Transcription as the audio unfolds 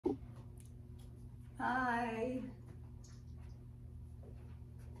Hi.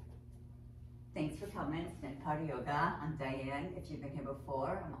 Thanks for coming. It's been part of yoga. I'm Diane. If you've been here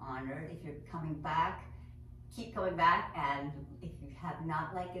before, I'm honored. If you're coming back, keep coming back. And if you have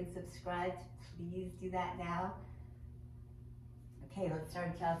not liked and subscribed, please do that now. Okay, let's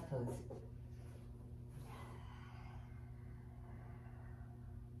start child's pose.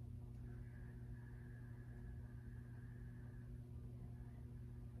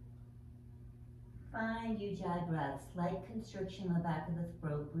 Find ujjayi breath, slight constriction in the back of the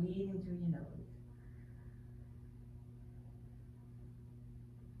throat, breathing through your nose.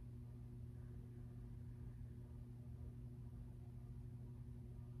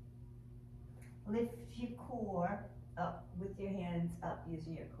 Lift your core up with your hands up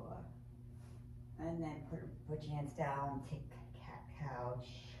using your core. And then put your hands down, take cat-cow.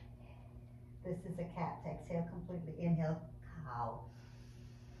 This is a cat. Exhale completely. Inhale, cow.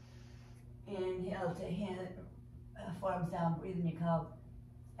 Inhale to hand, forearms down, breathe in your cow.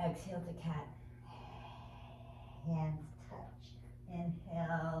 Exhale to cat. Hands touch.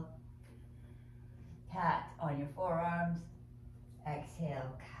 Inhale, cat on your forearms.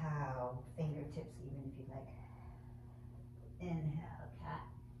 Exhale, cow. Fingertips even if you like. Inhale, cat.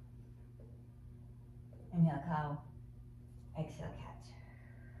 Inhale, cow. Exhale, cat.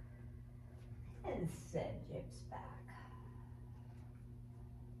 And send hips back.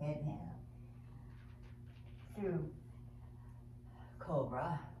 Inhale. Through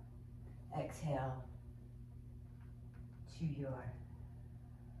cobra. Exhale to your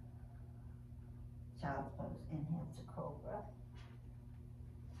child's pose. Inhale to cobra.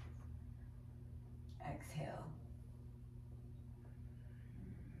 Exhale.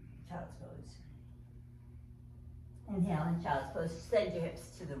 Child's pose. Inhale in child's pose. Send your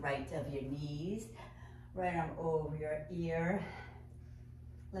hips to the right of your knees. Right arm over your ear.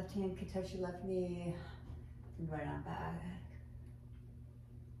 Left hand can touch your left knee. And right arm back.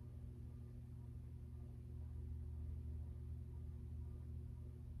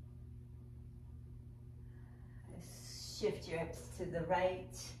 Shift your hips to the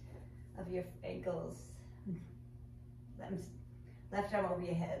right of your ankles. Left arm over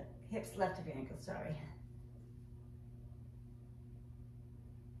your head. Hips left of your ankles, sorry.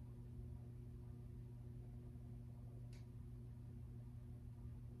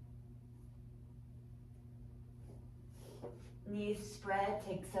 Knees spread,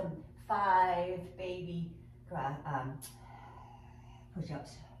 take some 5 baby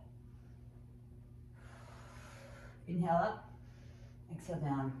push-ups. Inhale up, exhale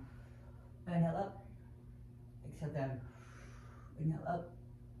down. Inhale up, exhale down. Inhale up,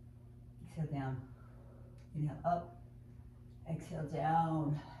 exhale down. Inhale up, exhale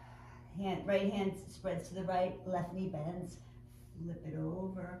down. Right hand spreads to the right, left knee bends. Flip it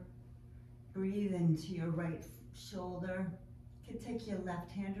over. Breathe into your right shoulder. You can take your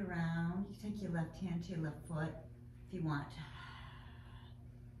left hand around. You can take your left hand to your left foot if you want.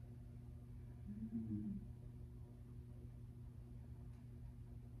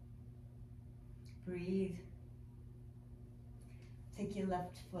 Breathe. Take your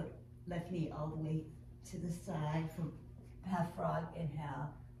left foot, left knee all the way to the side for half frog. Inhale.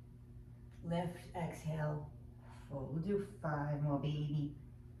 Lift, exhale. Fold. We'll do 5 more baby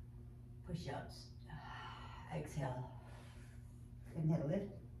push-ups. Exhale. Inhale,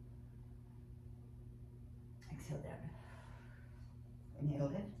 lift. Exhale down. Inhale,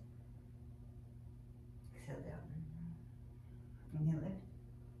 lift. Exhale down. Inhale, lift.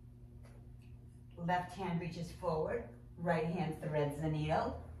 Left hand reaches forward. Right hand threads the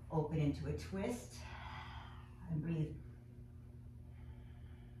needle. Open into a twist. And breathe.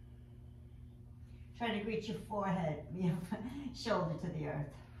 Try to reach your forehead, your shoulder to the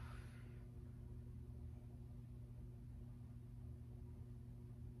earth.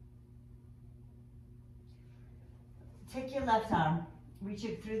 Take your left arm, reach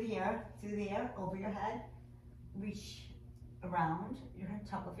it through the air, over your head. Reach around your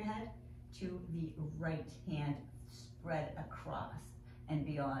top of your head to the right hand, spread across and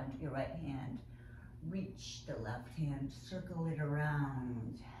beyond your right hand. Reach the left hand, circle it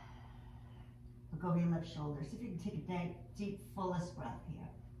around. Look over your left shoulder. See if you can take a deep, fullest breath here.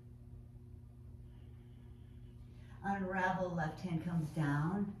 Unravel, left hand comes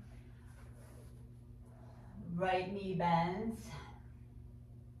down. Right knee bends.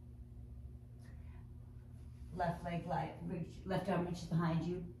 Left leg light, left arm reaches behind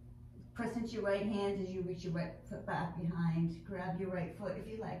you. Press into your right hand as you reach your right foot back behind. Grab your right foot if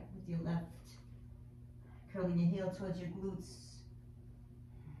you like with your left. Curling your heel towards your glutes.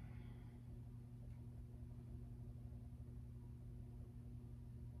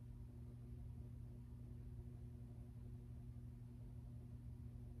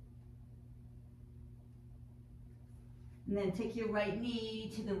 And then take your right knee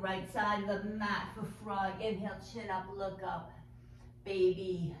to the right side of the mat for frog. Inhale, chin up, look up.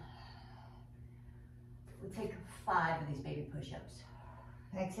 Baby. We'll take 5 of these baby push-ups.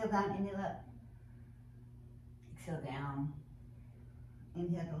 Exhale down, inhale up. Exhale down.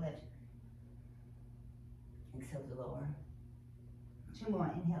 Inhale to lift. Exhale to lower. 2 more.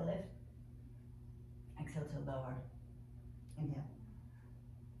 Inhale, lift. Exhale to lower. Inhale.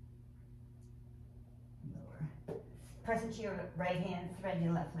 Lower. Press into your right hand, thread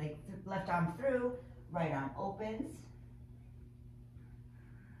your left leg, left arm through, right arm opens.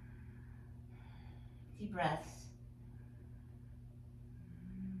 Deep breaths.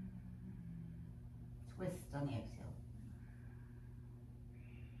 Twist on the exhale.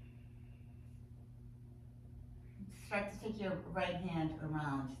 Start to take your right hand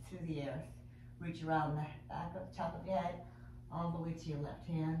around through the earth. Reach around the back of the top of your head, all the way to your left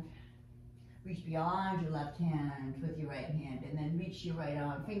hand. Reach beyond your left hand with your right hand, and then reach your right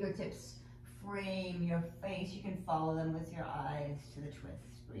arm. Fingertips frame your face. You can follow them with your eyes to the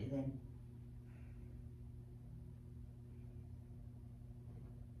twist. Breathe in.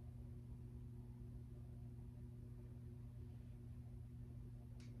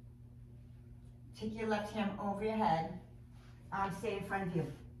 Take your left hand over your head. Arms stay in front of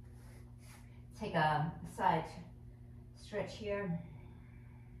you. Take a side stretch here.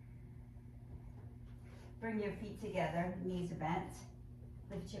 Bring your feet together, knees are bent.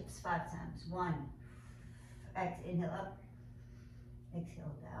 Lift hips 5 times. 1. Inhale up.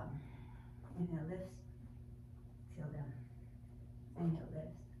 Exhale down. Inhale lifts. Exhale down. Inhale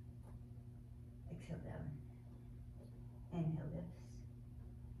lifts. Exhale down. Inhale lifts.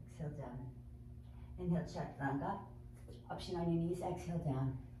 Exhale down. Inhale, chaturanga. Option on your knees, exhale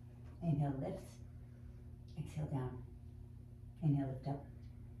down. Inhale, lifts. Exhale down. Inhale, lift up.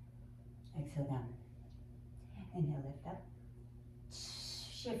 Exhale down. Inhale, lift up.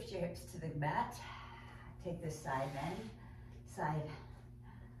 Shift your hips to the mat. Take this side bend. Side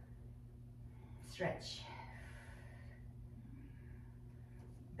stretch.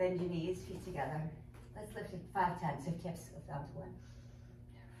 Bend your knees, feet together. Let's lift it 5 times. Lift hips, lift down to 1.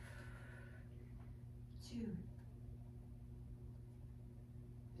 2,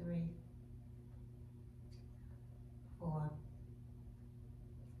 3, 4,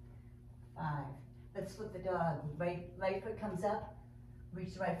 5. Let's flip the dog. Right foot comes up.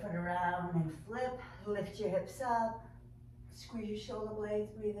 Reach the right foot around and flip. Lift your hips up. Squeeze your shoulder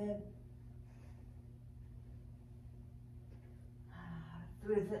blades. Breathe in.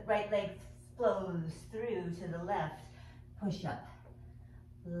 Through the right leg flows through to the left. Push up.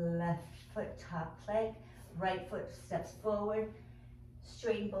 Left foot top plank, right foot steps forward,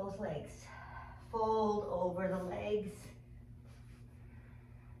 straighten both legs, fold over the legs,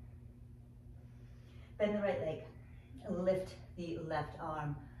 bend the right leg, lift the left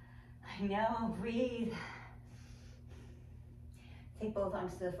arm. I know, breathe. Take both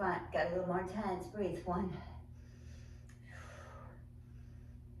arms to the front, got a little more intense, breathe. 1.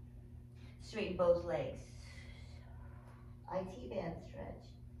 Straighten both legs. IT band stretch.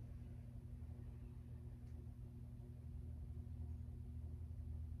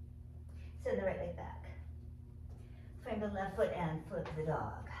 Send the right leg back. Frame the left foot and flip the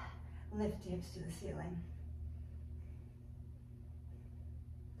dog. Lift hips to the ceiling.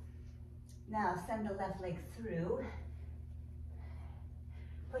 Now send the left leg through.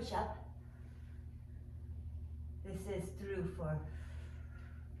 Push up. This is through for,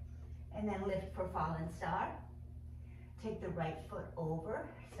 and then lift for fallen star. Take the right foot over,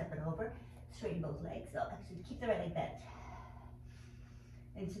 step it over, straighten both legs. So actually keep the right leg bent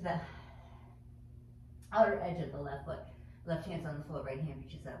into the outer edge of the left foot. Left hand's on the floor, right hand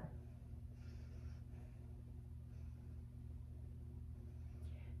reaches up.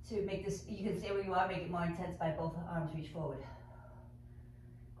 To make this, you can stay where you are, make it more intense by both arms reach forward.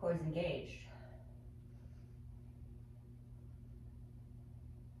 Core is engaged.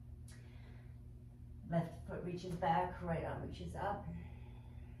 Left foot reaches back, right arm reaches up.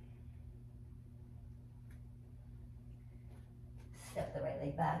 Step the right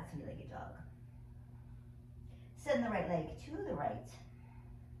leg back, 3-legged dog. Send the right leg to the right.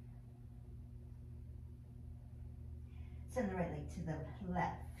 Send the right leg to the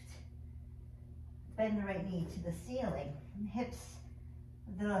left. Bend the right knee to the ceiling. Hips,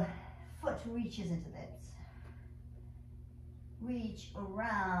 the foot reaches into the hips. Reach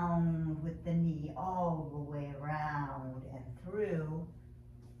around with the knee all the way around and through.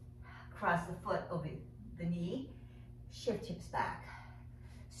 Cross the foot over the knee. Shift hips back.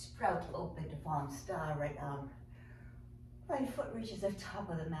 Sprout open to fallen star, right arm. Right foot reaches the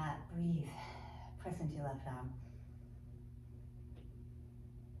top of the mat. Breathe. Press into your left arm.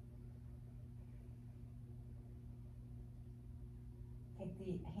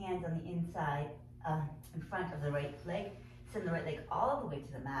 Take the hands on the inside, in front of the right leg. Send the right leg all the way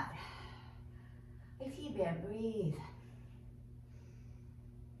to the mat. T-band, breathe.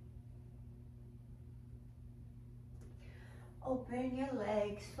 Open your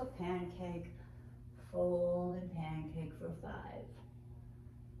legs for pancake. Fold and pancake for 5.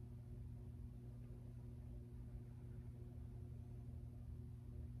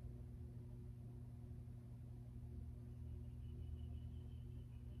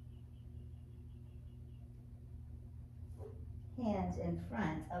 Hands in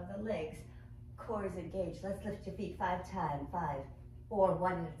front of the legs. Core is engaged. Let's lift your feet 5 times. 5. Or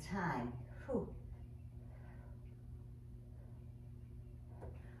 1 at a time. Whew.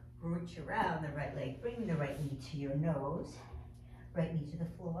 Reach around the right leg. Bring the right knee to your nose. Right knee to the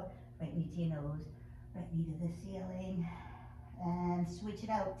floor. Right knee to your nose. Right knee to the ceiling. And switch it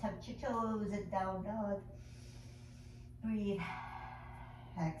out. Touch your toes at down dog. Breathe.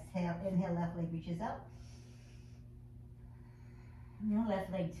 Exhale. Inhale. Left leg reaches up. Your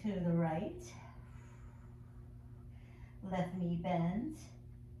left leg to the right. Left knee bends.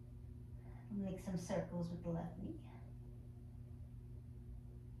 Make some circles with the left knee.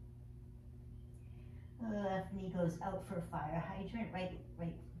 Left knee goes out for a fire hydrant.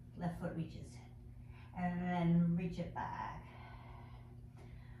 Left foot reaches. And then reach it back.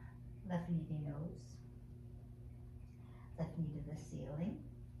 Left knee to your nose. Left knee to the ceiling.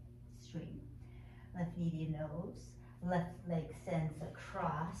 Straighten. Left knee to your nose. Left leg sends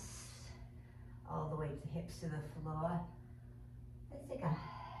across. All the way to the hips to the floor. Let's take a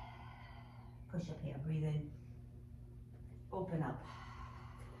push up here. Breathe in. Open up.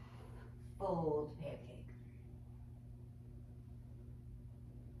 Fold pancake.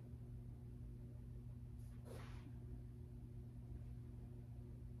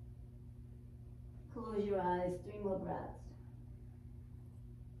 Close your eyes. 3 more breaths.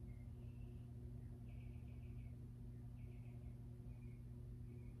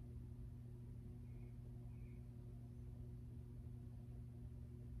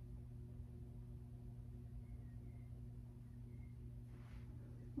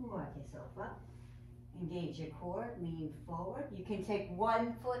 Walk yourself up. Engage your core. Lean forward. You can take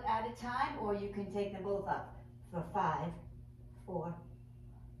 1 foot at a time, or you can take them both up for 5, 4,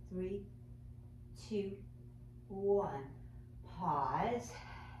 3, 2, 1. Pause.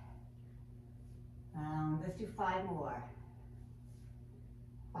 Let's do 5 more.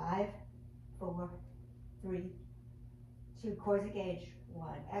 5, 4, 3, 2. Cores engaged. 1.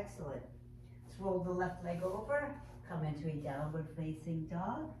 Excellent. Let's roll the left leg over. Come into a downward facing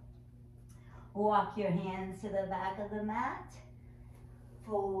dog. Walk your hands to the back of the mat.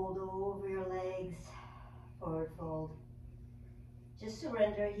 Fold over your legs. Forward fold. Just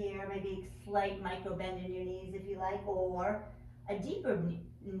surrender here. Maybe a slight micro bend in your knees if you like, or a deeper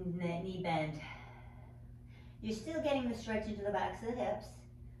knee bend. You're still getting the stretch into the backs of the hips,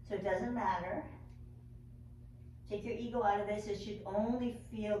 so it doesn't matter. Take your ego out of this. It should only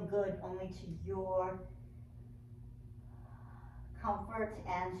feel good, only to your comfort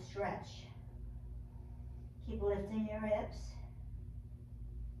and stretch. Keep lifting your hips.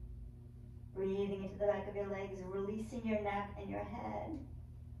 Breathing into the back of your legs, releasing your neck and your head.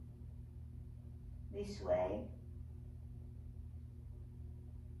 They sway.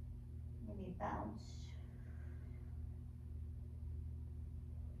 Maybe bounce.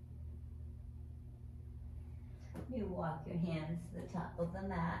 You walk your hands to the top of the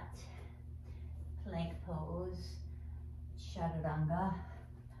mat. Plank pose. Chaturanga.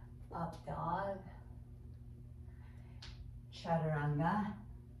 Up dog. Chaturanga.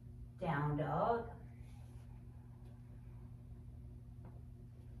 Down dog.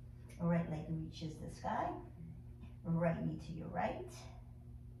 Right leg reaches the sky. Right knee to your right.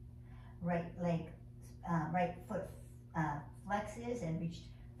 Right leg, right foot flexes and reach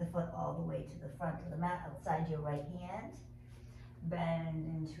the foot all the way to the front of the mat outside your right hand. Bend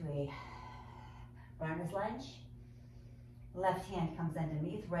into a runner's lunge. Left hand comes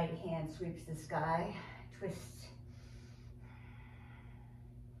underneath. Right hand sweeps the sky. Twist.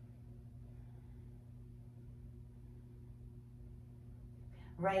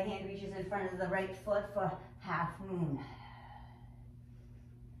 Right hand reaches in front of the right foot for half moon.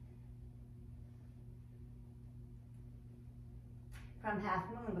 From half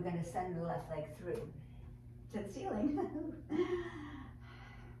moon, we're going to send the left leg through to the ceiling.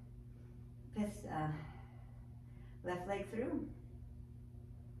 This left leg through.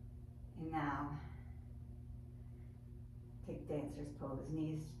 And now, take dancer's pose,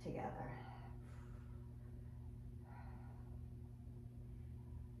 knees together.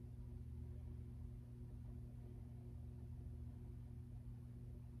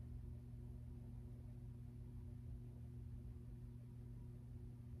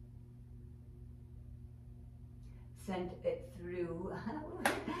 send it through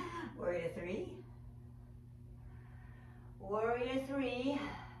warrior three. Warrior three.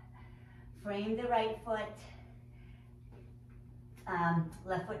 Frame the right foot.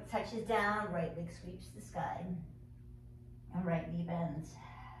 Left foot touches down, right leg sweeps the sky. And right knee bends.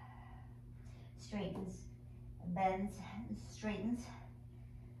 Straightens, bends, straightens.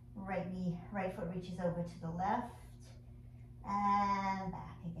 Right knee, right foot reaches over to the left. And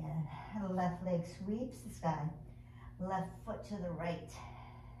back again. Left leg sweeps the sky. Left foot to the right.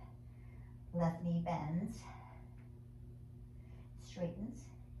 Left knee bends. Straightens.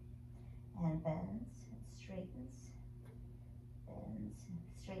 And bends. Straightens. Bends.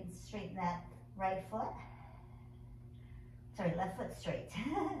 Straightens. Straighten that right foot. Sorry, left foot straight.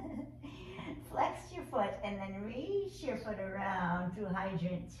 Flex your foot and then reach your foot around through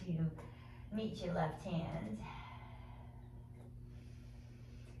hydrant to meet your left hand.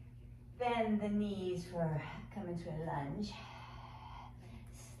 Bend the knees for coming to a lunge.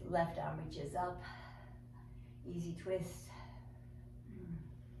 Left arm reaches up. Easy twist.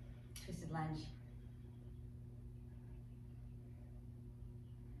 Twisted lunge.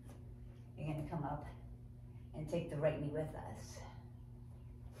 You're going to come up and take the right knee with us.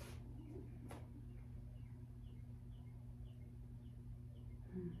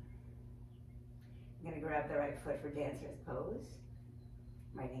 I'm going to grab the right foot for dancer's pose.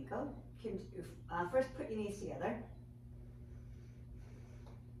 Right ankle. First put your knees together.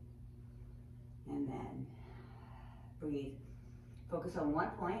 And then breathe. Focus on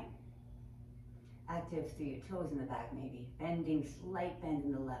one point. Active through your toes in the back maybe. Bending, slight bend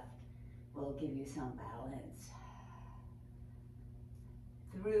in the left will give you some balance.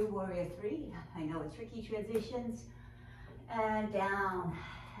 Through warrior three. I know it's tricky transitions. And down.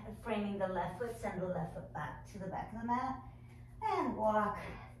 Framing the left foot, send the left foot back to the back of the mat. And walk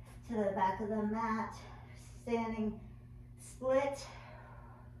to the back of the mat. Standing split.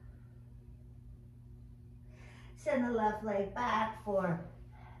 Send the left leg back for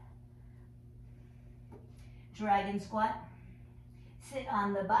dragon squat. Sit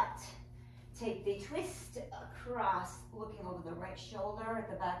on the butt. Take the twist across, looking over the right shoulder at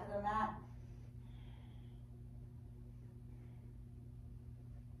the back of the mat.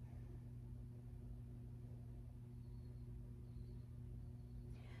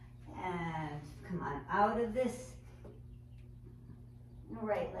 And come on out of this.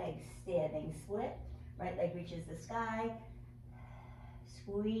 Right leg standing split. Right leg reaches the sky.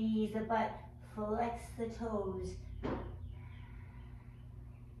 Squeeze the butt. Flex the toes.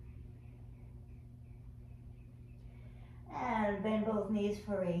 And bend both knees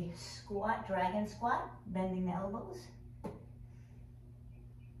for a squat, dragon squat. Bending the elbows.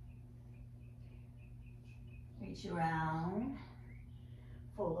 Reach around.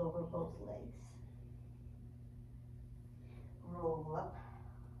 Fold over both legs. Roll up.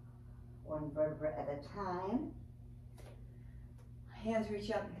 One vertebra at a time. Hands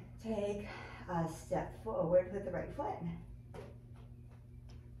reach up. Take a step forward with the right foot.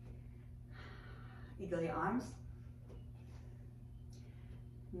 Eagle your arms.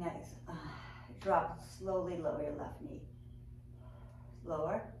 Next, drop, slowly lower your left knee.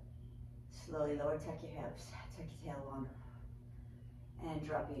 Lower, slowly lower, tuck your hips, tuck your tailbone. And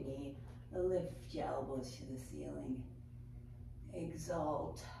drop your knee. Lift your elbows to the ceiling.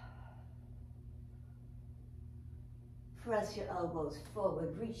 Exalt. Press your elbows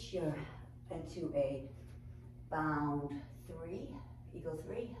forward. Reach into a bound three, eagle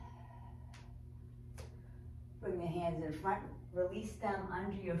three. Bring the hands in front. Release them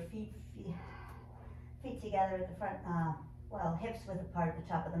under your feet. Feet together at the front. Hips width apart at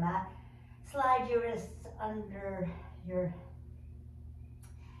the top of the mat. Slide your wrists under your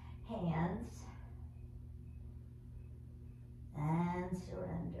hands. And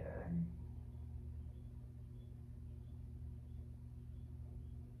surrender.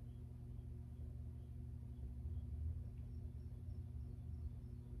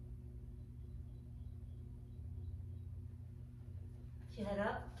 Put your head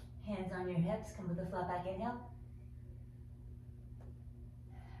up, hands on your hips, come with a flat back inhale.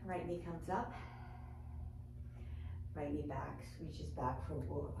 Right knee comes up. Right knee back, reaches back for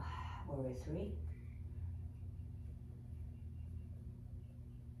warrior three.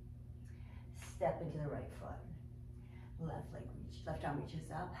 Step into the right foot. Left leg left arm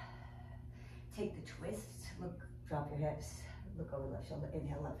reaches up. Take the twist, look, drop your hips, look over left shoulder,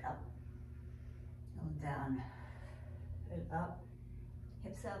 inhale, left up. And down, up,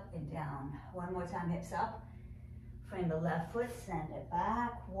 hips up and down. One more time, hips up. Frame the left foot, send it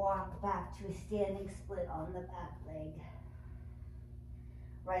back, walk back to a standing split on the back leg.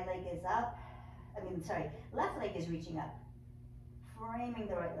 Right leg is up, left leg is reaching up, framing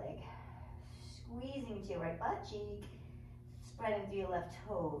the right leg, squeezing into your right butt cheek, spreading through your left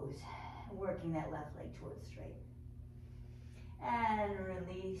toes, working that left leg towards straight. And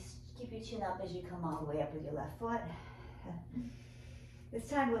release, keep your chin up as you come all the way up with your left foot. This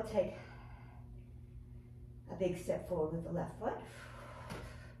time we'll take a big step forward with the left foot.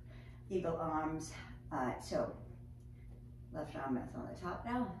 Eagle arms, so left arm is on the top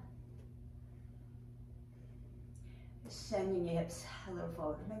now. Sending your hips a little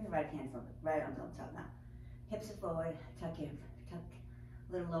forward. Maybe right arm's on the top now. Hips are forward, tuck a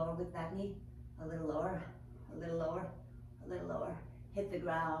little lower with that knee, a little lower, a little lower, a little lower. Hit the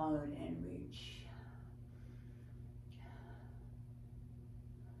ground and reach.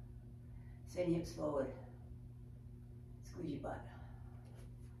 Send your hips forward. Squeeze your butt.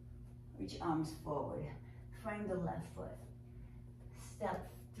 Reach your arms forward. Frame the left foot.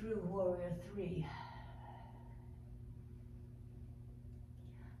 Step through warrior three.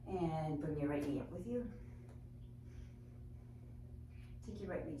 And bring your right knee up with you. Take your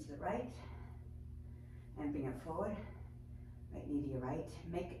right knee to the right. And bring it forward. Right knee to your right.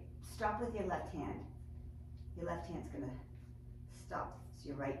 Stop with your left hand. Your left hand's gonna stop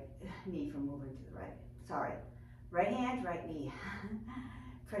your right knee from moving to the right. Sorry. Right hand, right knee.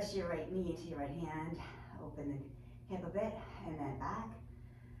 Press your right knee into your right hand. Open the hip a bit and then back.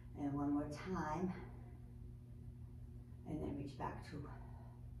 And one more time. And then reach back to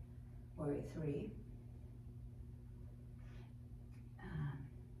warrior three.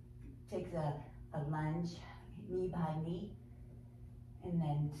 Take a lunge, knee behind knee. And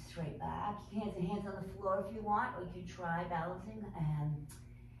then straight back. Hands on the floor if you want, or you could try balancing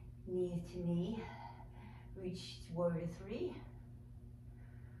knees to knee. Reach to warrior three.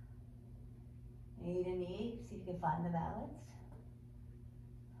 Knee to knee, see if you can find the balance.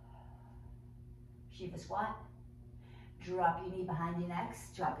 Shiva squat. Drop your knee behind your neck,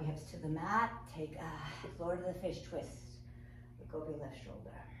 drop your hips to the mat. Take a Lord of the Fish twist. Look over your left shoulder.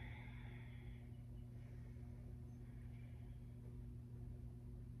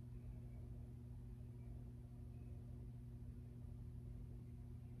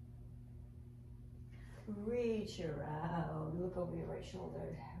 Reach around, look over your right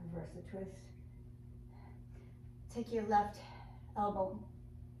shoulder, reverse the twist. Take your left elbow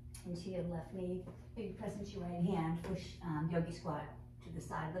into your left knee, maybe press into your right hand, push yogi squat to the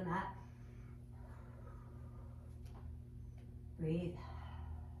side of the mat. Breathe.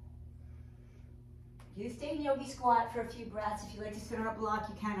 You stay in yogi squat for a few breaths. If you like to sit on a block,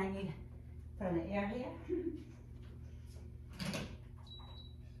 you can. I need a ton of air here.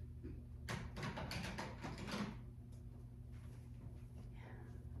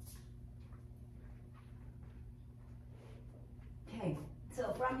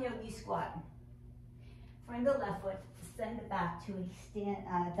 So from yogi squat, frame the left foot, send it back to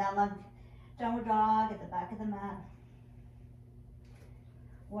a downward dog at the back of the mat.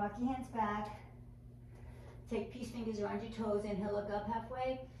 Walk your hands back. Take peace fingers around your toes. Inhale, look up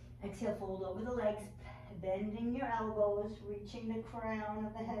halfway. Exhale, fold over the legs, bending your elbows, reaching the crown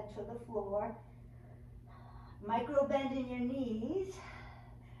of the head to the floor. Micro bend in your knees.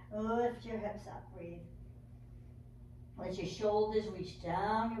 Lift your hips up, breathe. Let your shoulders reach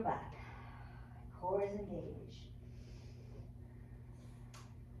down your back. Core is engaged.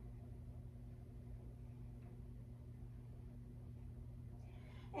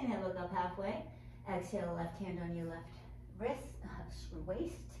 Inhale, look up halfway. Exhale, left hand on your left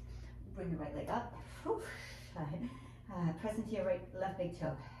waist. Bring the right leg up. Press into your left big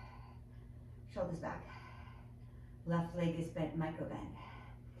toe. Shoulders back. Left leg is bent, micro bend.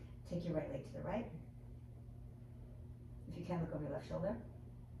 Take your right leg to the right. If you can, look over your left shoulder.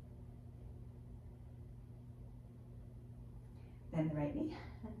 Bend the right knee.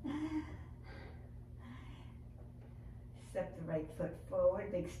 Step the right foot forward,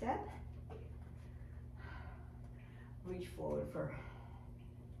 big step. Reach forward for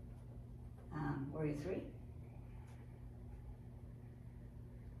warrior three.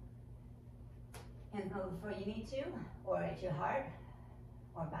 Inhale before you need to, or at your heart,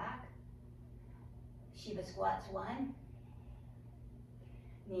 or back. Shiva squats 1.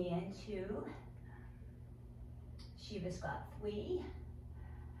 Knee in 2. Shiva squat 3.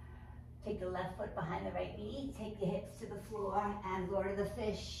 Take the left foot behind the right knee. Take the hips to the floor and Lord of the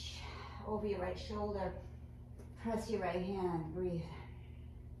Fish over your right shoulder. Press your right hand. Breathe.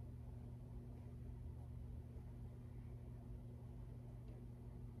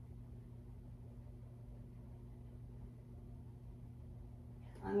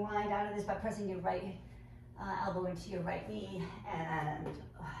 Unwind out of this by pressing your right elbow into your right knee and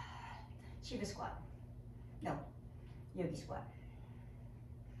Shiva squat. No, yogi squat.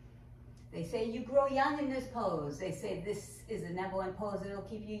 They say you grow young in this pose. They say this is the number one pose that'll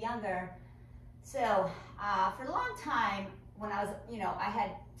keep you younger. So for a long time, when I was, I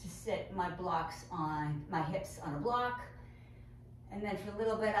had to sit my blocks on my hips on a block. And then for a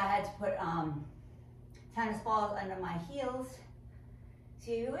little bit, I had to put tennis balls under my heels.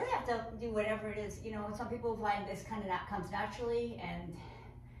 So you really have to do whatever it is. Some people find this kind of comes naturally, and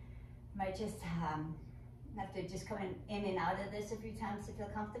might just have to just come in and out of this a few times to feel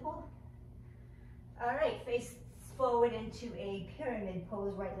comfortable. All right, face forward into a pyramid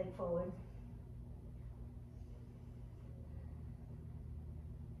pose, right leg forward.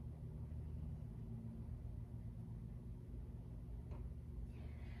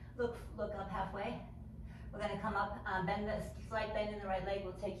 Look up halfway. We're going to come up, bend the slight bend in the right leg.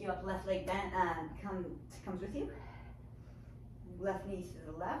 We'll take you up, left leg bend, comes with you. Left knee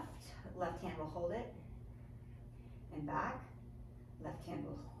to the left hand will hold it, and back. Left hand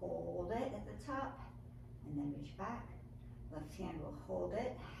will hold it at the top, and then reach back. Left hand will hold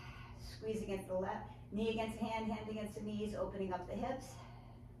it, squeeze against the left, knee against hand, hand against the knees, opening up the hips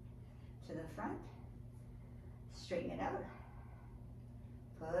to the front. Straighten it out.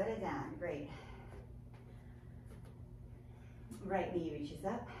 Put it down, great. Right knee reaches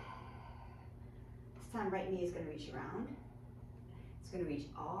up. This time right knee is going to reach around. It's going to reach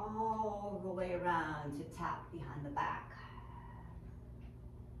all the way around to tap behind the back.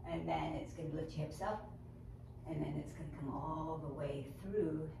 And then it's going to lift your hips up. And then it's going to come all the way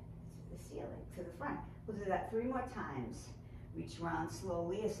through to the ceiling, to the front. We'll do that 3 more times. Reach around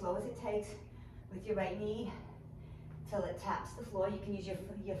slowly, as slow as it takes, with your right knee till it taps the floor. You can use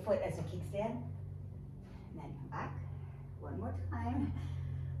your foot as a kickstand. And then come back. 1 more time.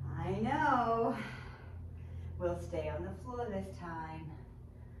 I know. We'll stay on the floor this time.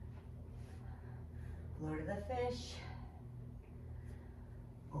 Floor to the fish.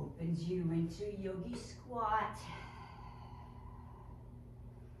 Opens you into yogi squat.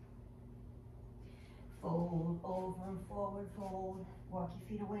 Fold over and forward, fold. Walk your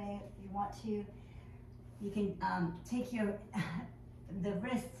feet away if you want to. You can take the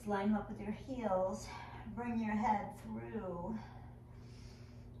wrists, line them up with your heels. Bring your head through.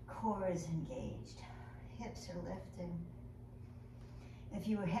 Core is engaged. Hips are lifted. If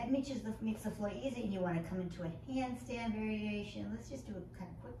your head makes the floor easy and you want to come into a handstand variation, let's just do it kind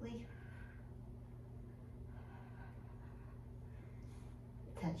of quickly.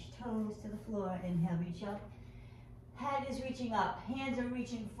 Touch toes to the floor. Inhale, reach up. Head is reaching up. Hands are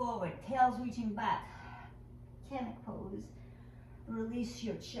reaching forward. Tail's reaching back. Kamek pose. Release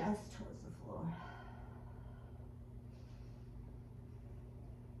your chest towards the floor.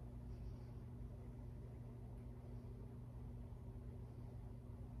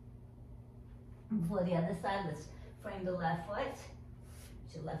 For the other side, let's frame the left foot.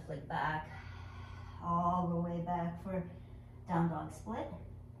 Put your left leg back, all the way back for down dog split.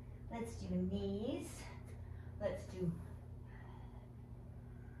 Let's do knees. Let's do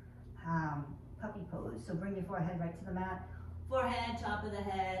puppy pose. So bring your forehead right to the mat. Forehead, top of the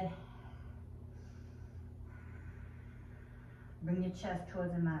head. Bring your chest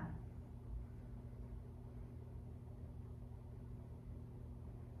towards the mat.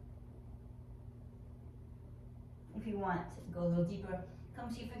 If you want to go a little deeper,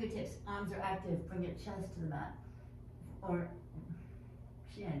 come to your fingertips. Arms are active. Bring your chest to the mat. Or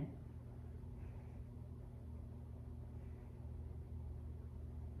chin.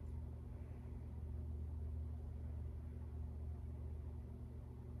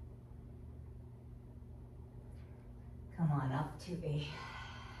 Come on up to a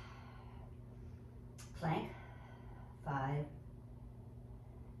plank. 5,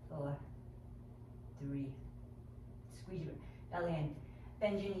 4, 3. Squeeze your belly in.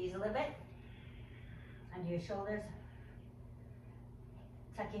 Bend your knees a little bit. Under your shoulders.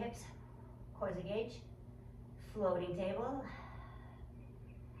 Tuck your hips. Core's engaged. Floating table.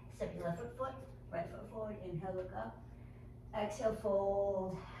 Step your left foot, right foot forward. Inhale, look up. Exhale,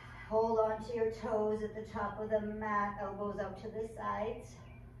 fold. Hold on to your toes at the top of the mat. Elbows out to the sides.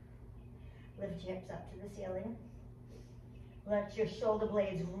 Lift your hips up to the ceiling. Let your shoulder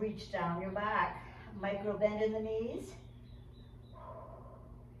blades reach down your back. Micro bend in the knees.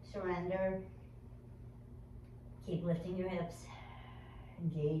 Surrender. Keep lifting your hips.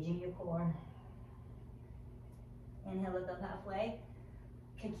 Engaging your core. Inhale, look up halfway.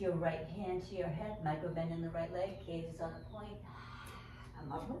 Kick your right hand to your head. Micro bend in the right leg. Gaze is on the point.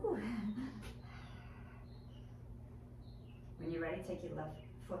 I'm up. When you're ready, take your left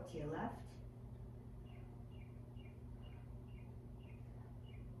foot to your left.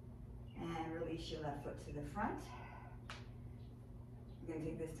 And release your left foot to the front. You're going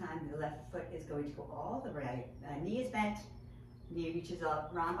to take this time, the left foot is going to go all the way. Knee is bent, knee reaches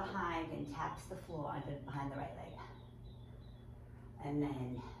up, round behind and taps the floor under, behind the right leg. And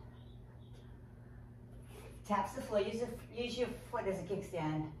then taps the floor, use your foot as a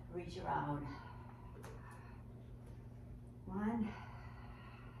kickstand, reach around. 1,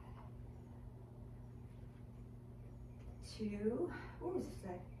 2, ooh,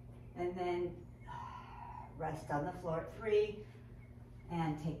 and then rest on the floor at 3,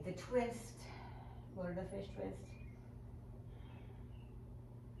 and take the twist, Lord of the Fish twist.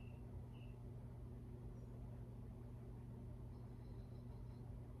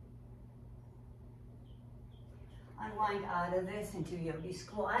 Unwind out of this into yogi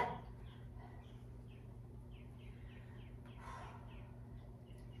squat.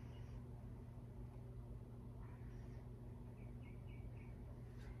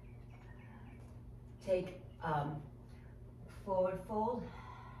 Take forward fold.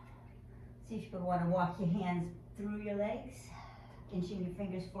 See if you would want to walk your hands through your legs, inching your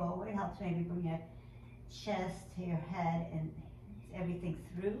fingers forward. It helps maybe bring your chest to your head and everything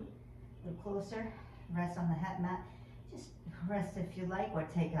through. A little closer. Rest on the head mat. Just rest if you like, or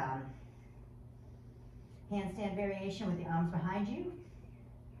take handstand variation with the arms behind you.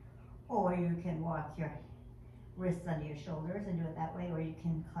 Or you can walk your wrists under your shoulders and do it that way, or you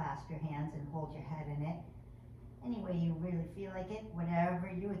can clasp your hands and hold your head in it. Any way you really feel like it, whatever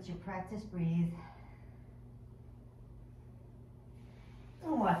it's your practice, breathe.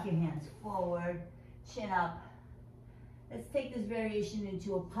 And walk your hands forward, chin up. Let's take this variation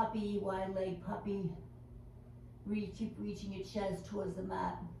into a puppy, wide leg puppy. Keep reaching your chest towards the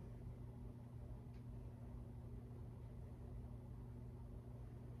mat.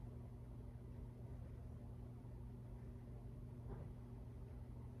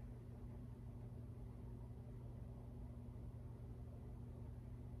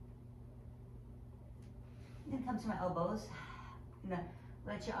 Then come to my elbows.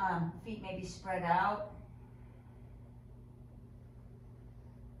 Let your feet maybe spread out.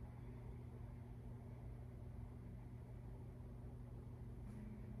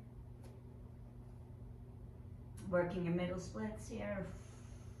 Working your middle splits here.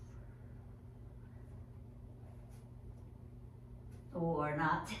 Or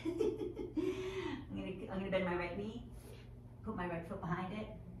not. I'm gonna bend my right knee, put my right foot behind it,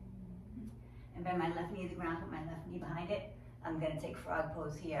 and bend my left knee to the ground, put my left knee behind it. I'm gonna take frog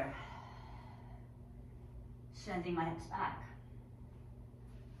pose here. Sending my hips back.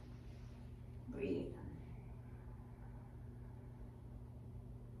 Breathe.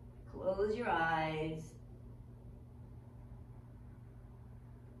 Close your eyes.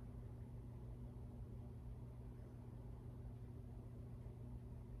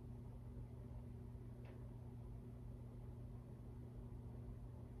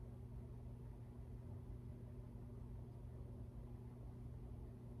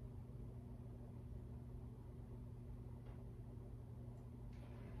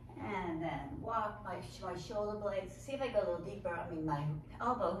 And then walk my shoulder blades. See if I go a little deeper. My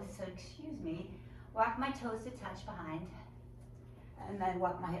elbows, so excuse me. Walk my toes to touch behind. And then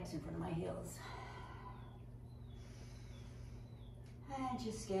walk my hips in front of my heels. And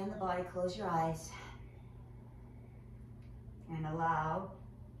just scan the body, close your eyes. And allow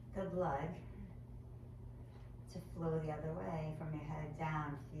the blood to flow the other way from your head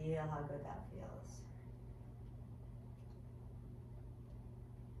down. Feel how good that feels.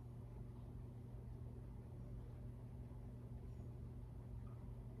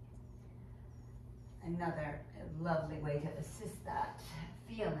 Another lovely way to assist that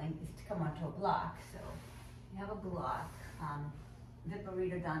feeling is to come onto a block. So you have a block,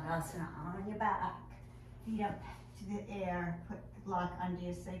 Viparita Dandasana on your back, feet up to the air, put the block under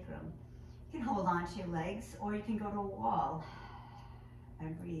your sacrum. You can hold on to your legs, or you can go to a wall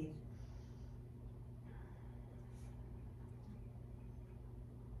and breathe.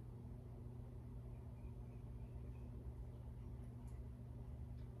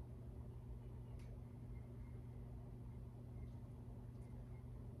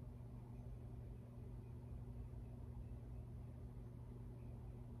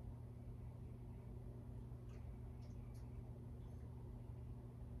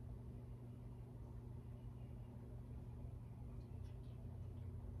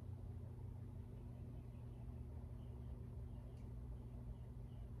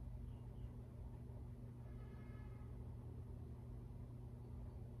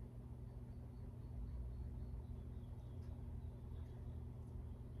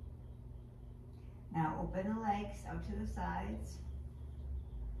 Now open the legs out to the sides.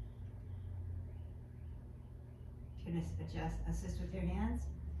 can assist with your hands.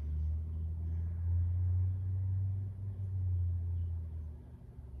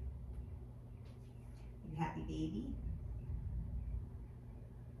 Your happy baby.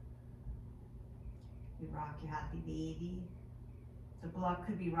 You rock your happy baby. The block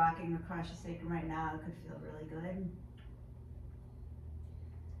could be rocking across your sacrum right now. It could feel really good.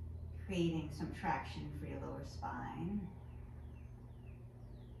 Creating some traction for your lower spine.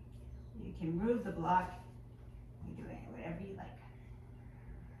 You can move the block. You're doing whatever you like.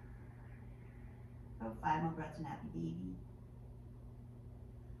 Go 5 more breaths in happy baby.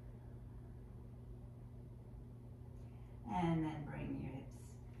 And then bring your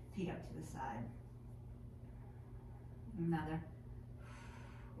feet up to the side. Another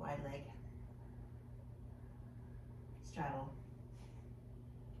wide leg. Straddle.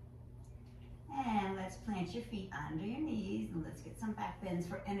 And let's plant your feet under your knees and let's get some back bends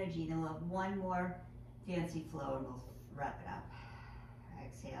for energy. Then we'll have one more fancy flow and we'll wrap it up.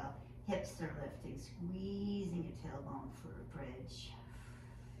 Exhale. Hips are lifting, squeezing your tailbone for a bridge.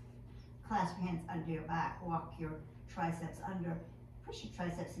 Clasp your hands under your back. Walk your triceps under. Push your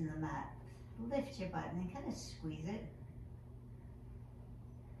triceps in the mat. Lift your butt and then kind of squeeze it.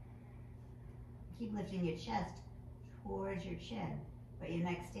 Keep lifting your chest towards your chin, but your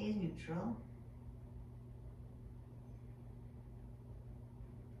neck stays neutral.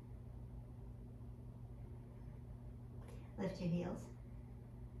 Lift your heels.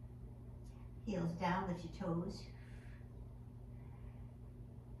 Heels down, lift your toes.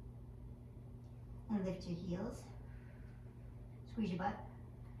 And lift your heels. Squeeze your butt.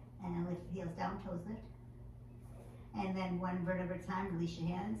 And lift your heels down, toes lift. And then one vertebra at a time, release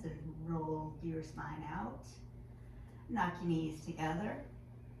your hands and roll your spine out. Knock your knees together.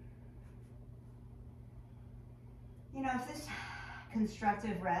 You know, if this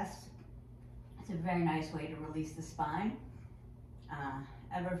constructive rest, it's a very nice way to release the spine.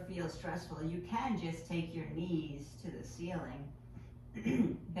 Ever feel stressful, you can just take your knees to the ceiling,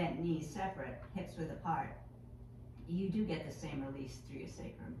 bent knees separate, hips width apart. You do get the same release through your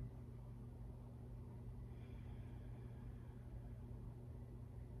sacrum.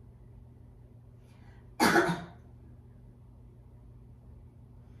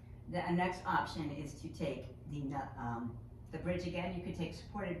 The next option is to take the bridge again. You could take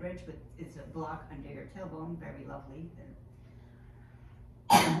supported bridge, but it's a block under your tailbone, very lovely.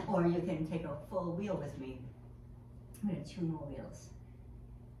 Or you can take a full wheel with me. I'm going to 2 more wheels.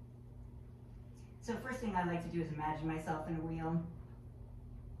 So first thing I like to do is imagine myself in a wheel.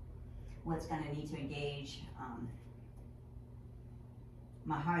 What's going to need to engage?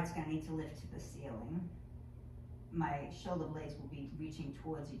 My heart's going to need to lift to the ceiling. My shoulder blades will be reaching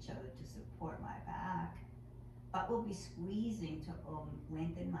towards each other to support my back. Butt will be squeezing to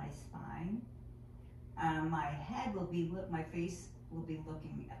lengthen my spine. My head will be, my face will be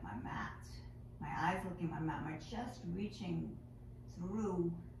looking at my mat. My eyes looking at my mat. My chest reaching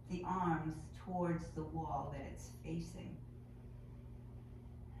through the arms towards the wall that it's facing.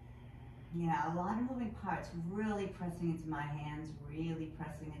 You know, a lot of moving parts, really pressing into my hands, really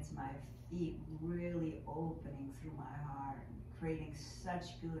pressing into my feet, really opening through my heart, creating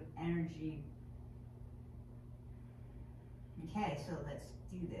such good energy. Okay, so let's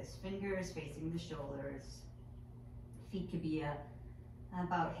do this. Fingers facing the shoulders. Feet could be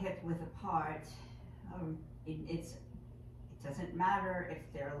about hip width apart. It doesn't matter if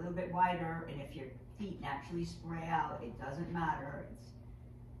they're a little bit wider, and if your feet naturally spray out, it doesn't matter.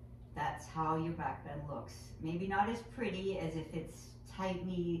 That's how your back bend looks. Maybe not as pretty as if it's tight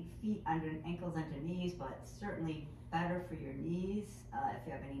knee, feet under ankles under knees, but certainly better for your knees if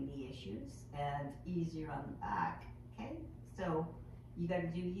you have any knee issues, and easier on the back. Okay, so you got to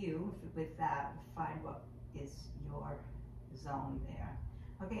do you with that. Find what is your zone there.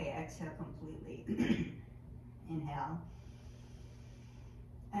 Okay, exhale completely. Inhale.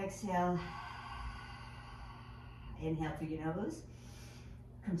 Exhale. Inhale through your nose.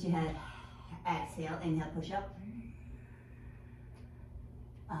 Come to your head. Exhale. Inhale, push up.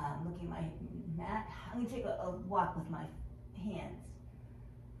 Looking at my mat. I'm going to take a walk with my hands.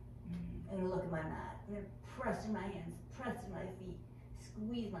 And look at my mat. I'm going to press in my hands, press in my feet,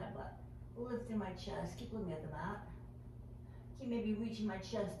 squeeze my butt, lift in my chest. Keep looking at the mat. Keep maybe reaching my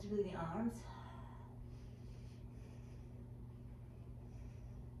chest through the arms.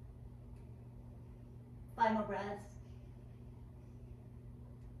 Five more breaths.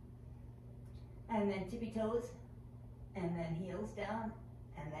 And then tippy toes, and then heels down,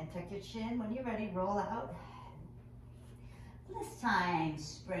 and then tuck your chin. When you're ready, roll out. This time,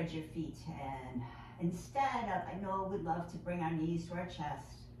 spread your feet, and instead of, I know we'd love to bring our knees to our chest.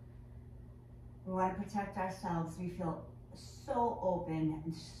 We want to protect ourselves. We feel so open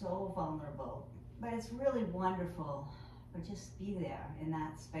and so vulnerable. But it's really wonderful. But just be there in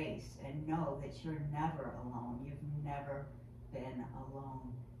that space and know that you're never alone. You've never been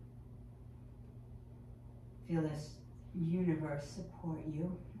alone. Feel this universe support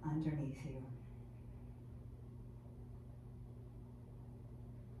you underneath you.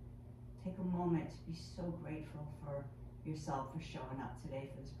 Take a moment to be so grateful for yourself for showing up today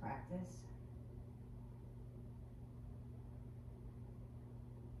for this practice.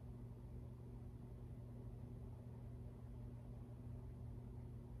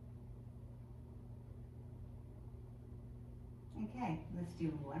 Okay, let's do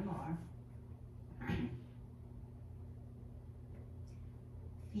one more.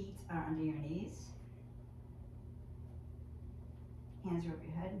 Feet are under your knees. Hands are over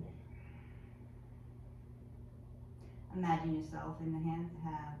your head. Imagine yourself in the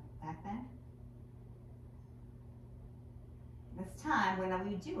back bend. It's time when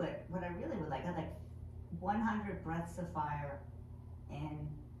we do it, what I really would like, I'd like 100 breaths of fire in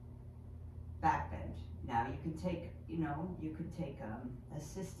back bend. Now you can take,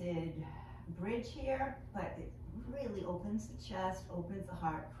 assisted bridge here, but it really opens the chest, opens the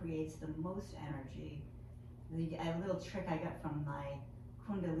heart, creates the most energy. A little trick I got from my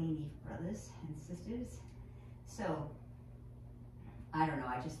Kundalini brothers and sisters. So, I don't know,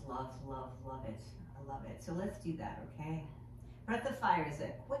 I just love it. I love it. So let's do that, okay? Breath of fire is a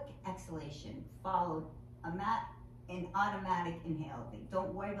quick exhalation followed an automatic inhale.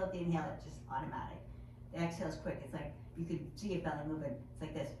 Don't worry about the inhale, it's just automatic. The exhale is quick. It's like you can see your belly moving. It's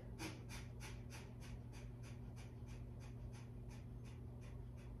like this.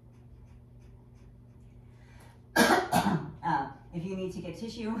 If you need to get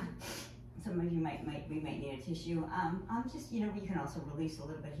tissue, some of you might need a tissue. I'm just, you can also release a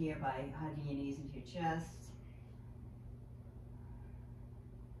little bit here by hugging your knees into your chest.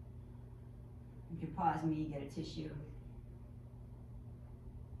 You can pause me, get a tissue.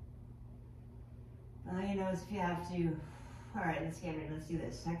 Your nose if you have to. All right, let's get ready. Let's do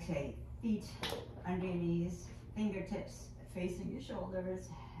this. Exhale, feet under your knees, fingertips facing your shoulders.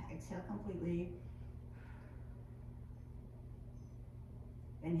 Exhale completely.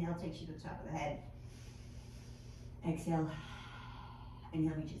 Inhale takes you to the top of the head. Exhale.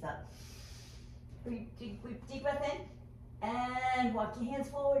 Inhale reaches up. Deep breath in. And walk your hands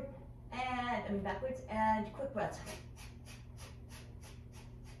forward. And backwards. And quick breath.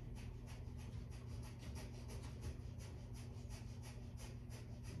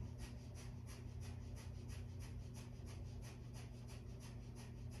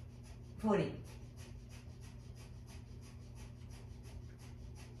 Forty.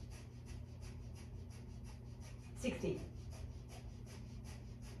 60.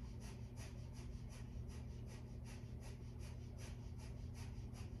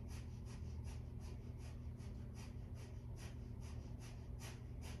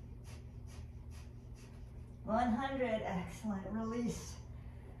 100. Excellent. Release.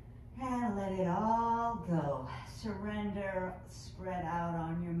 And let it all go. Surrender. Spread out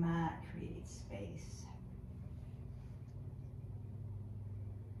on your mat. Create space.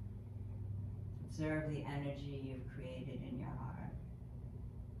 Observe the energy you've created in your heart.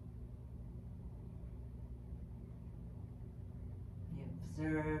 You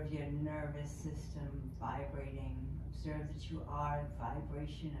observe your nervous system vibrating. Observe that you are a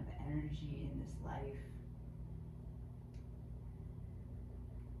vibration of energy in this life.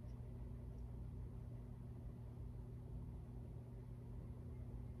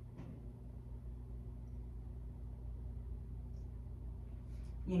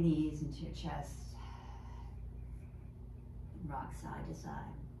 Your knees into your chest. Rock side to side.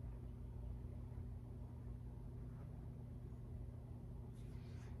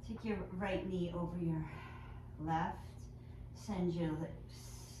 Take your right knee over your left. Send your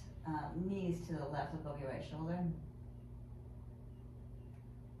knees to the left above your right shoulder.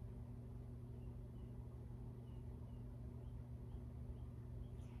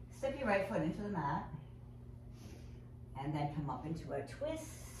 Step your right foot into the mat. And then come up into a twist.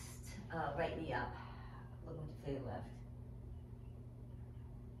 Right knee up. Looking to the left.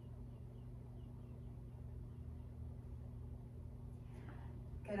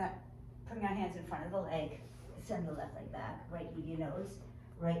 Gonna bring our hands in front of the leg. Send the left leg back. Right knee to your nose.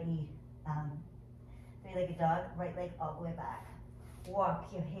 Right knee, three-legged dog. Right leg all the way back.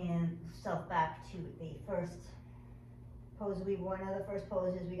 Walk your self back to the first pose we wore. Now the first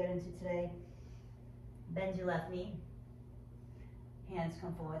poses we got into today. Bend your left knee. Hands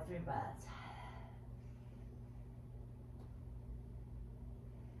come forward, 3 breaths.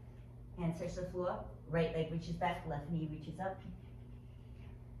 Hands touch the floor. Right leg reaches back, left knee reaches up.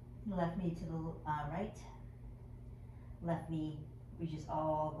 Left knee to the right. Left knee reaches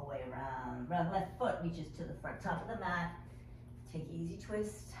all the way around. Left foot reaches to the front, top of the mat. Take an easy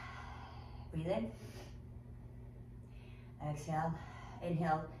twist. Breathe in. Exhale.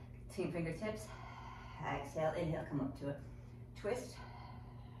 Inhale, to your fingertips. Exhale, inhale, come up to a twist.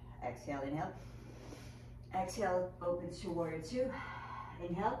 Exhale, inhale. Exhale, open to warrior two.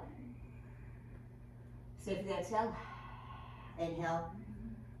 Inhale. Stay for the exhale. Inhale,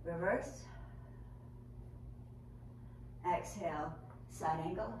 reverse. Exhale, side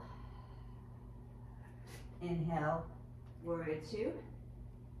angle. Inhale, warrior two.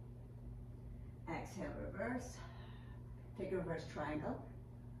 Exhale, reverse. Take a reverse triangle.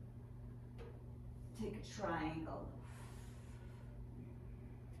 Take a triangle.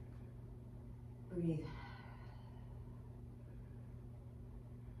 Breathe.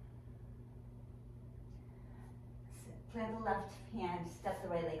 Plant the left hand, step the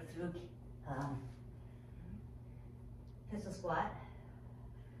right leg through pistol squat.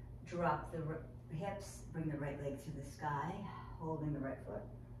 Drop the hips, bring the right leg to the sky, holding the right foot.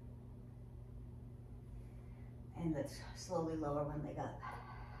 And let's slowly lower one leg up.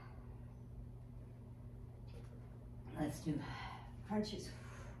 Let's do crunches.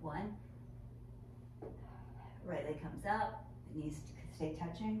 One. Right leg comes up, it needs to stay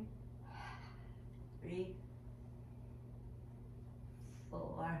touching. 3,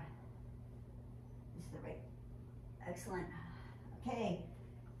 4. This is the right. Excellent. Okay,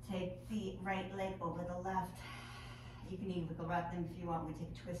 take the right leg over the left. You can even go wrap them if you want. We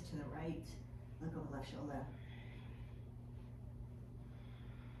take a twist to the right. Look over left shoulder.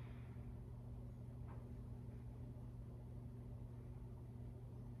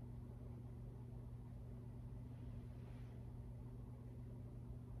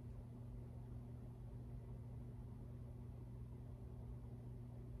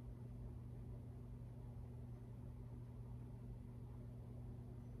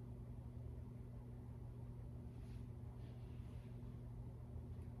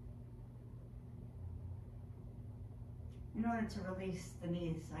 In order to release the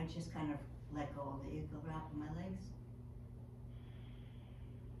knees, I just kind of let go of the ankle wrap of my legs.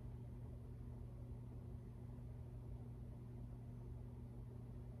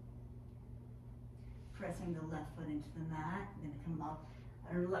 Pressing the left foot into the mat, I'm going to come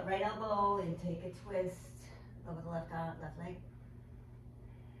up, right elbow and take a twist over the left leg.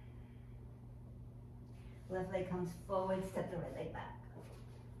 Left leg comes forward, step the right leg back.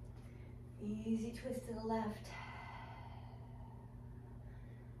 Easy twist to the left.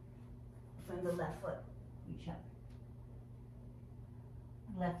 From the left foot, reach up.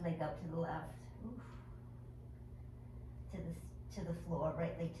 Left leg up to the left. Oof. To the floor,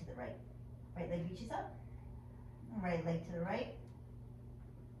 right leg to the right. Right leg reaches up. Right leg to the right.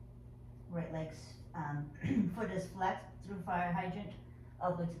 Right leg's foot is flexed through fire hydrant,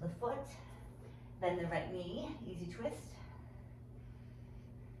 elbow to the foot. Bend the right knee, easy twist.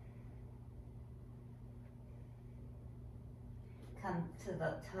 Come to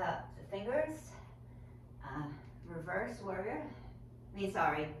the top, the fingers. Reverse warrior.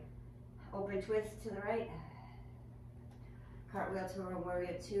 Open twist to the right. Cartwheel to a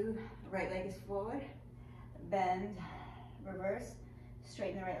warrior two. Right leg is forward. Bend, reverse.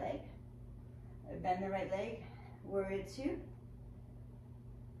 Straighten the right leg. Bend the right leg. Warrior two.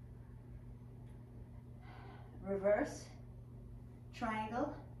 Reverse.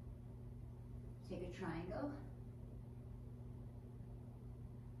 Triangle. Take a triangle.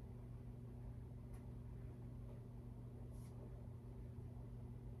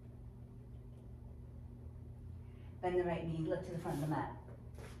 Bend the right knee, look to the front of the mat.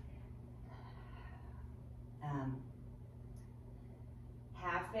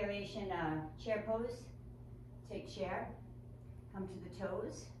 Half variation chair pose. Take chair, come to the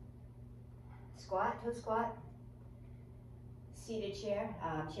toes. Squat, toe squat. Seated chair,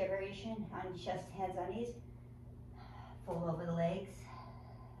 chair variation on chest, hands on knees. Fold over the legs.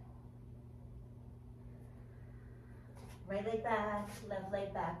 Right leg back, left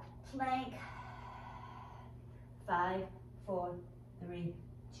leg back, plank. 5, 4, 3,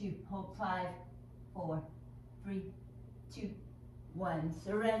 2, hold 5, 4, 3, 2, 1,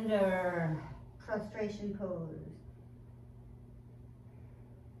 surrender, prostration pose.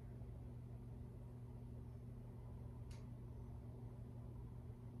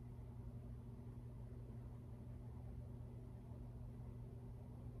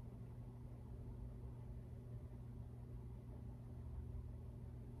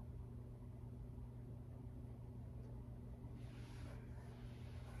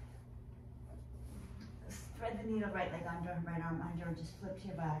 thread the needle right leg under, right arm under, just flip to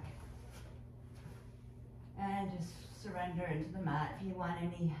your back. And just surrender into the mat. If you want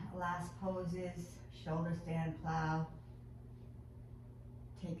any last poses, shoulder stand, plow,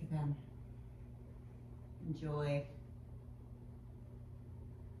 take them. Enjoy.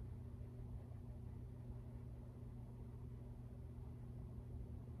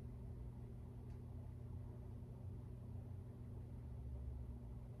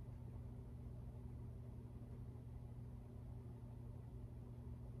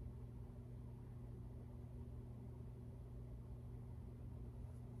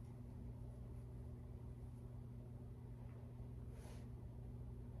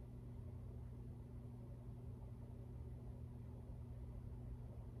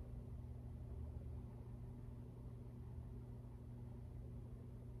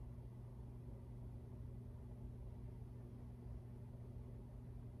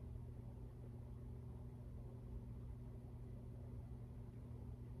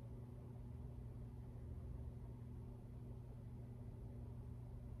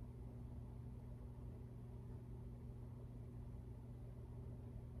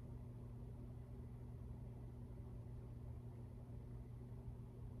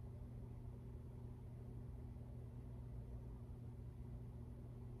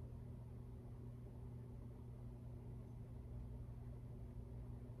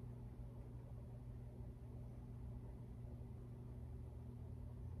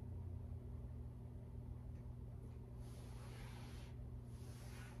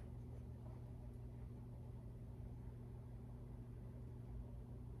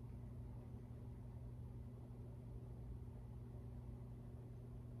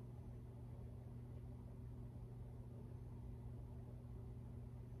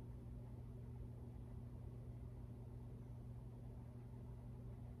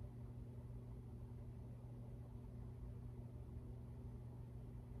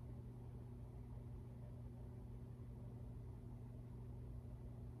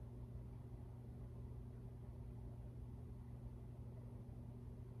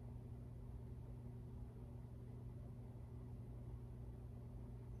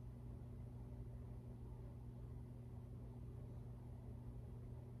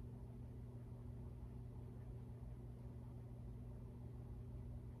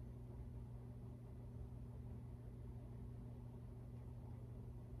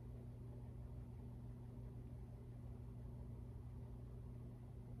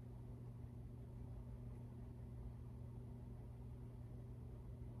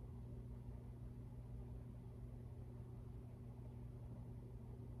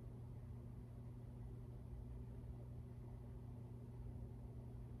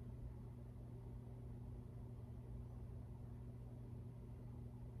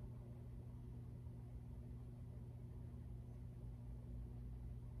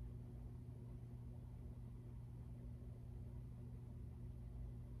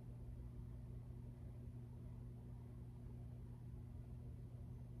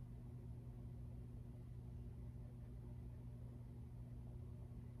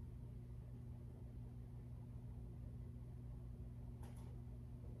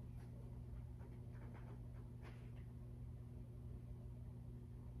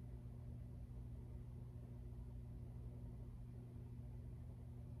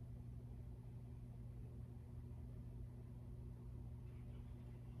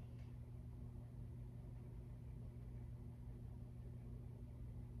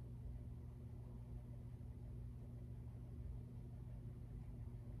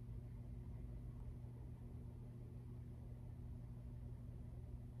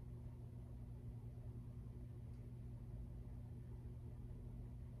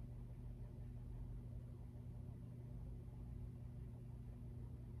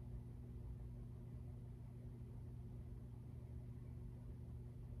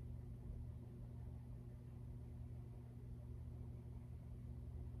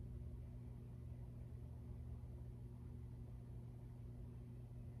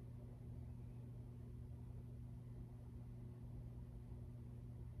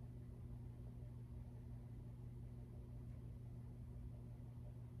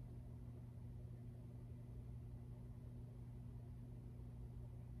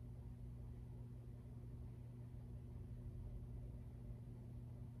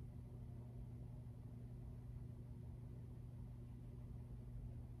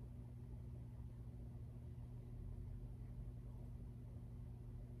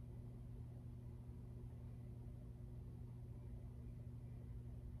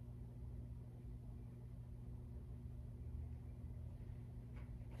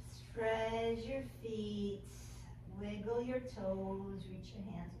 Spread your feet. Wiggle your toes, reach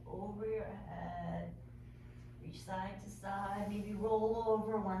your hands over your head, reach side to side, maybe roll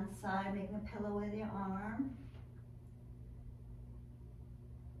over one side, making a pillow with your arm.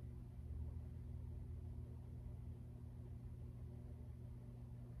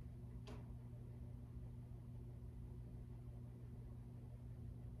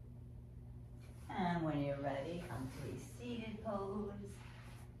 And when you're ready, come to a seated pose.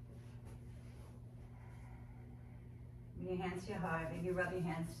 Bring your hands to your heart, maybe rub your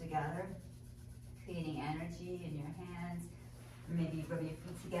hands together, creating energy in your hands. Maybe rub your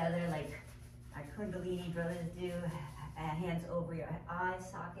feet together like our Kundalini brothers do. Hands over your eye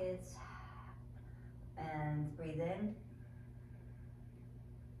sockets. And breathe in.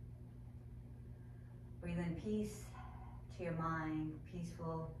 Breathe in peace to your mind,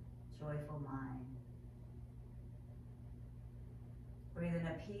 peaceful, joyful mind. Breathe in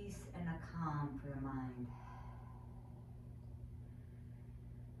a peace and a calm for your mind.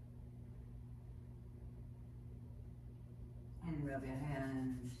 And rub your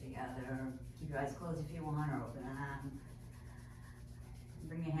hands together. Keep your eyes closed if you want, or open them.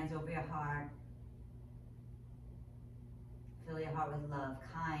 Bring your hands over your heart. Fill your heart with love,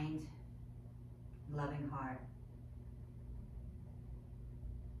 kind, loving heart.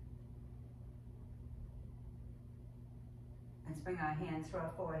 Let's bring our hands to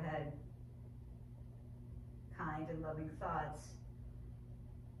our forehead. Kind and loving thoughts.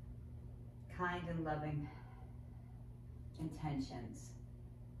 Kind and loving intentions.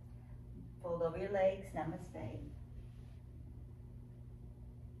 Fold over your legs, namaste.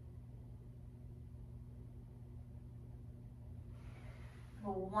 Have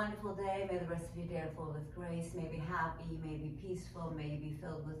a wonderful day. May the rest of your day unfold with grace. May be happy, may be peaceful, may be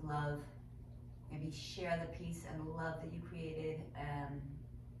filled with love. Maybe share the peace and love that you created and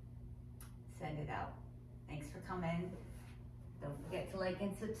send it out. Thanks for coming. Don't forget to like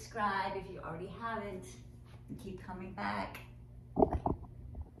and subscribe if you already haven't. And keep coming back.